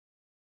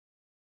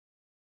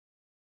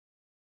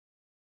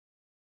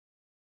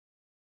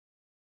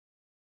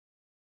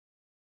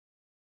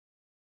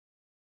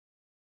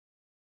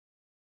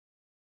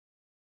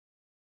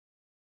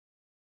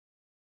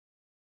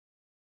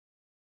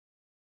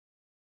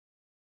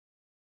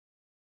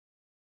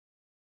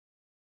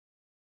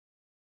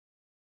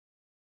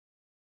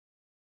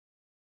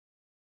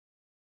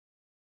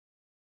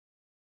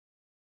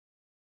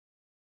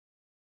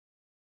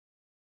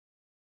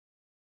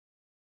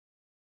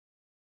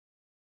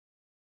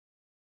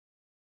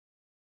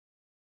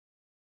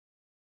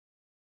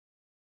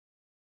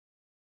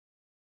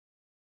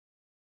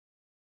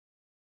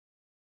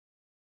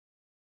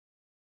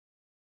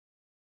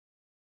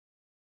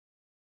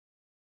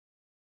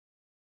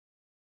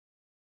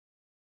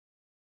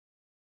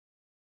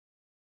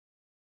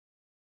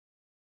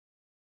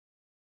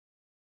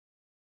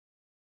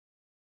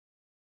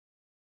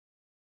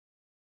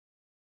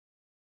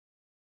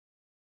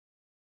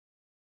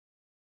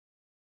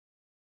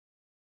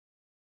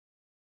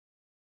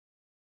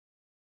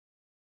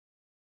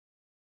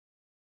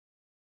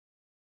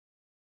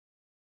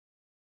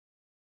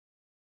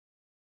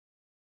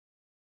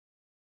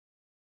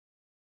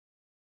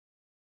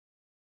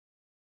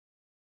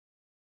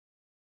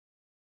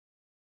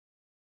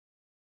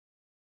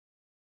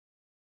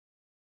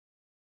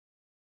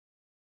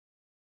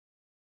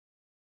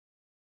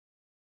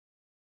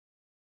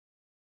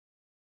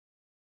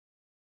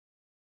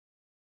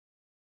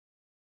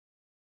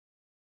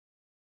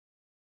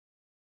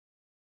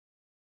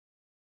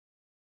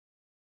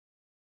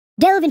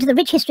delve into the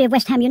rich history of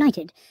West Ham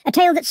United, a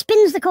tale that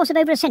spins the course of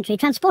over a century,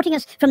 transporting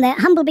us from their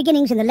humble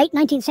beginnings in the late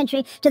 19th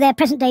century to their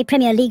present-day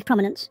Premier League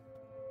prominence.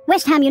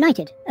 West Ham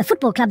United, a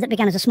football club that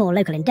began as a small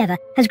local endeavour,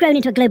 has grown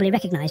into a globally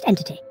recognised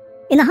entity.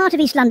 In the heart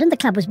of East London, the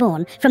club was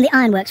born from the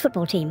Ironworks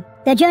football team.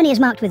 Their journey is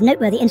marked with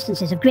noteworthy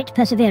instances of grit,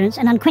 perseverance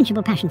and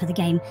unquenchable passion for the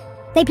game.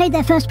 They played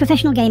their first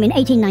professional game in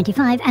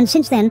 1895 and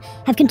since then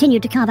have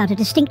continued to carve out a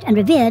distinct and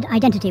revered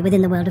identity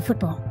within the world of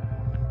football.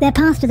 Their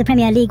path to the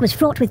Premier League was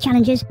fraught with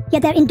challenges,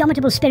 yet their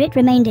indomitable spirit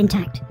remained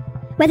intact.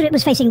 Whether it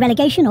was facing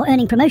relegation or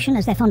earning promotion,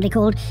 as they're fondly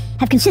called,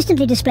 have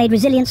consistently displayed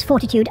resilience,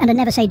 fortitude and a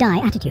never-say-die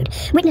attitude.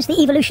 Witness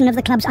the evolution of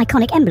the club's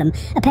iconic emblem,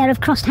 a pair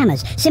of crossed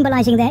hammers,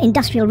 symbolising their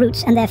industrial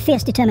roots and their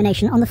fierce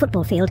determination on the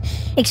football field.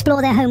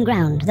 Explore their home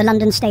ground, the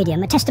London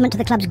Stadium, a testament to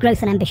the club's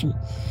growth and ambition.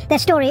 Their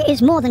story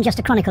is more than just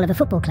a chronicle of a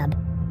football club.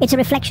 It's a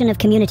reflection of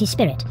community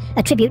spirit,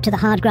 a tribute to the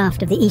hard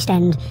graft of the East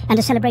End, and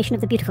a celebration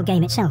of the beautiful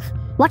game itself.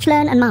 Watch,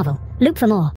 learn and marvel. Look for more.